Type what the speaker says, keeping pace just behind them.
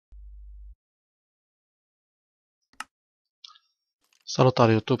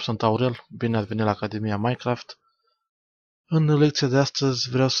Salutare YouTube, sunt Aurel, bine ați venit la Academia Minecraft. În lecția de astăzi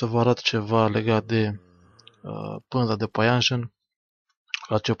vreau să vă arăt ceva legat de pânza de păianjen,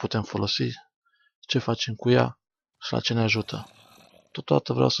 la ce putem folosi, ce facem cu ea și la ce ne ajută.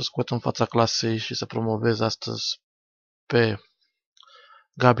 Totodată vreau să scot în fața clasei și să promovez astăzi pe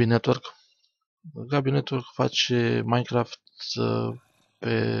Gabi Network. Gabi Network face Minecraft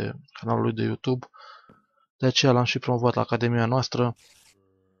pe canalul lui de YouTube, de aceea l-am și promovat la Academia noastră.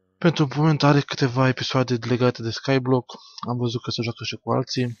 Pentru moment are câteva episoade legate de Skyblock, am văzut că se joacă și cu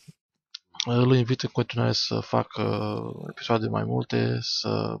alții. Îl invit în continuare să facă episoade mai multe,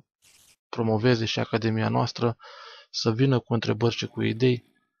 să promoveze și Academia noastră, să vină cu întrebări și cu idei.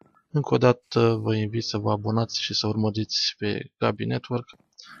 Încă o dată vă invit să vă abonați și să urmăriți pe Gabi Network.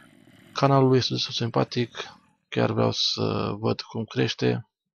 Canalul lui este destul simpatic, chiar vreau să văd cum crește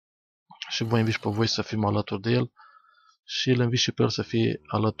și vă invit pe voi să fim alături de el și îl invit și pe el să fie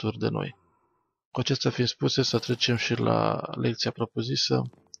alături de noi. Cu acestea fiind spuse, să trecem și la lecția propusă.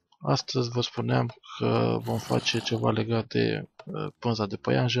 Astăzi vă spuneam că vom face ceva legat de pânza de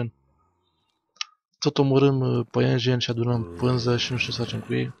păianjen. Tot omorâm păianjen și adunăm pânză și nu știu ce să facem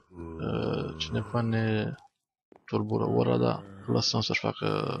cu ei. Cineva ne tulbură ora, dar lăsăm să-și facă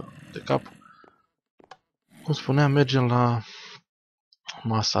de cap. Cum spuneam, mergem la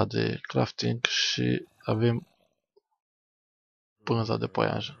masa de crafting și avem pânza de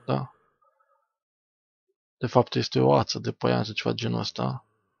păianjen, da? De fapt este o ață de păianjen, ceva genul ăsta.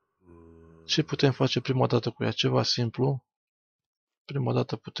 Ce putem face prima dată cu ea? Ceva simplu. Prima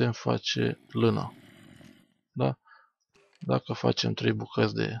dată putem face lână. Da? Dacă facem 3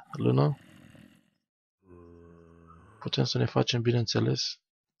 bucăți de lână, putem să ne facem, bineînțeles,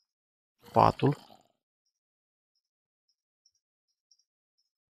 patul.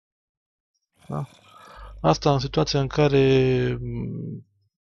 Da? Asta în situația în care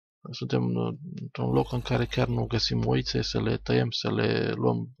suntem într-un loc în care chiar nu găsim oițe, să le tăiem, să le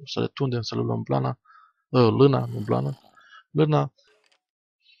luăm, să le tundem, să le luăm lâna, nu blană, lâna.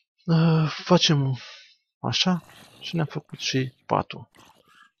 Facem așa și ne-am făcut și patul.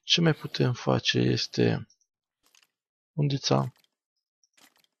 Ce mai putem face este undița.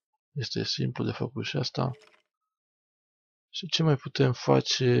 Este simplu de făcut și asta. Și ce mai putem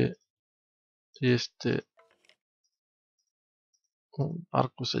face este un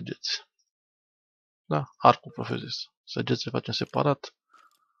arc cu săgeți. Da? Arcul propriu-zis. Săgeți le facem separat.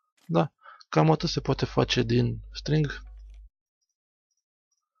 Da? Cam atât se poate face din string.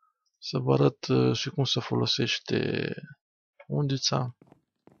 Să vă arăt și cum se folosește undița.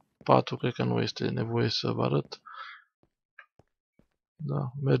 Patul, cred că nu este nevoie să vă arăt.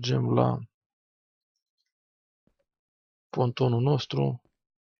 Da? Mergem la pontonul nostru.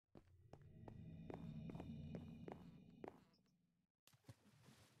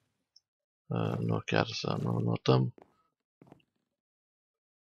 Nu chiar să nu notăm.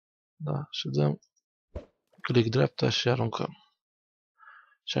 Da? Și dăm click dreapta și aruncăm.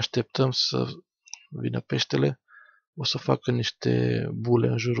 Și așteptăm să vină peștele. O să facă niște bule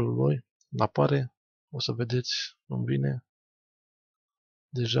în jurul lui. Apare. O să vedeți, nu vine.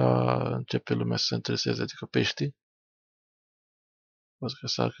 Deja începe lumea să se intereseze, adică peștii. Văd că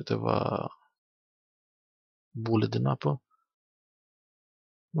sar câteva bule din apă.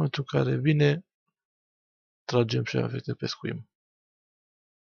 În momentul în care vine, tragem și aveti pescuim.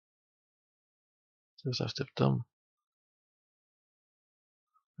 Trebuie să așteptăm.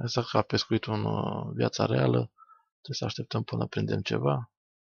 Exact ca pescuitul în viața reală. Trebuie să așteptăm până prindem ceva.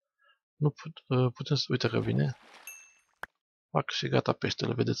 Nu putem să... Uite că vine. Fac și gata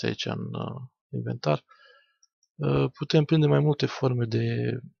peștele. Vedeți aici în inventar. Putem prinde mai multe forme de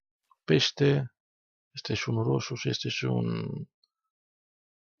pește. Este și un roșu și este și un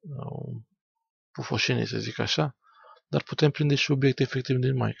pufoșenie, să zic așa. Dar putem prinde și obiecte efectiv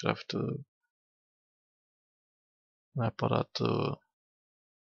din Minecraft. Neapărat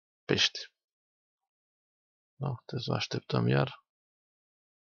pești. Da, trebuie să așteptăm iar.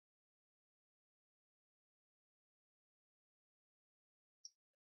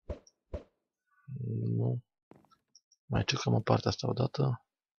 Nu. Mai încercăm în partea asta odată.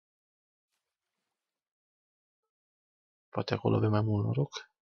 Poate acolo avem mai mult noroc.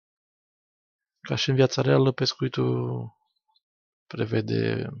 Ca și în viața reală, pescuitul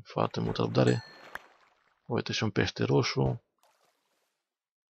prevede foarte multă răbdare. Uite și un pește roșu.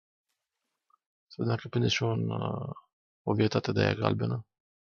 Să vedem dacă prinde și o vietate de aia galbenă.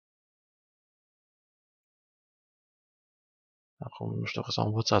 Acum nu știu dacă s-au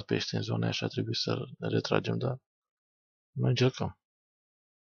învățat pești în zona aia și ar trebui să ne retragem, dar noi încercăm.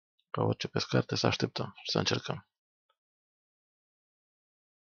 Ca orice pescar trebuie să așteptăm și să încercăm.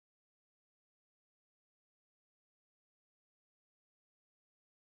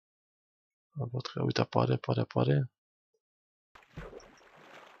 Văd că, uite, apare.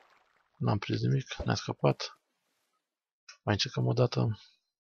 N-am prins nimic, ne-a scăpat. Mai încercăm o dată.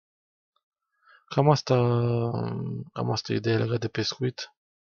 Cam asta e ideea legată de pescuit.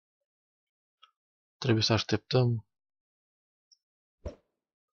 Trebuie să așteptăm.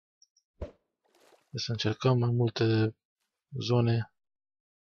 Să încercăm mai multe zone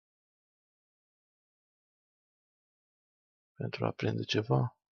pentru a prinde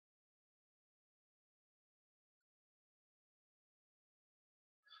ceva.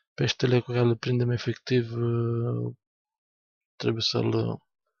 Peștele cu care îl prindem efectiv trebuie să-l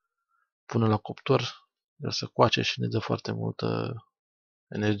punem la cuptor. El se coace și ne dă foarte multă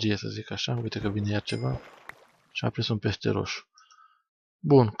energie, să zic așa. Uite că vine iar ceva. Și am prins un pește roșu.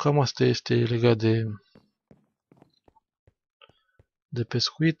 Bun, cam asta este legat de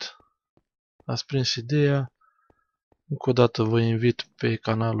pescuit. Ați prins ideea. Încă o dată vă invit pe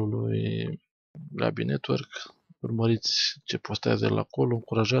canalul lui Gabi Network. Urmăriți ce postează el acolo,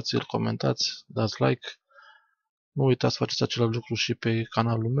 încurajați-l, comentați, dați like. Nu uitați să faceți același lucru și pe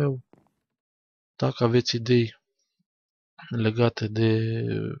canalul meu. Dacă aveți idei legate de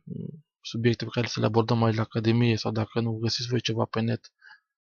subiecte pe care să le abordăm aici la Academie sau dacă nu găsiți voi ceva pe net,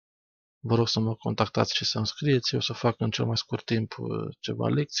 vă rog să mă contactați și să-mi scrieți. Eu să fac în cel mai scurt timp ceva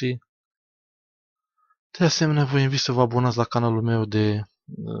lecții. De asemenea, vă invit să vă abonați la canalul meu de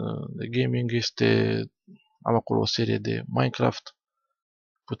gaming. Am acolo o serie de Minecraft.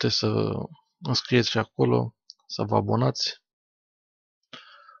 Puteți să înscrieți și acolo, să vă abonați.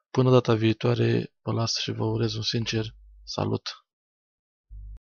 Până data viitoare, vă las și vă urez un sincer salut!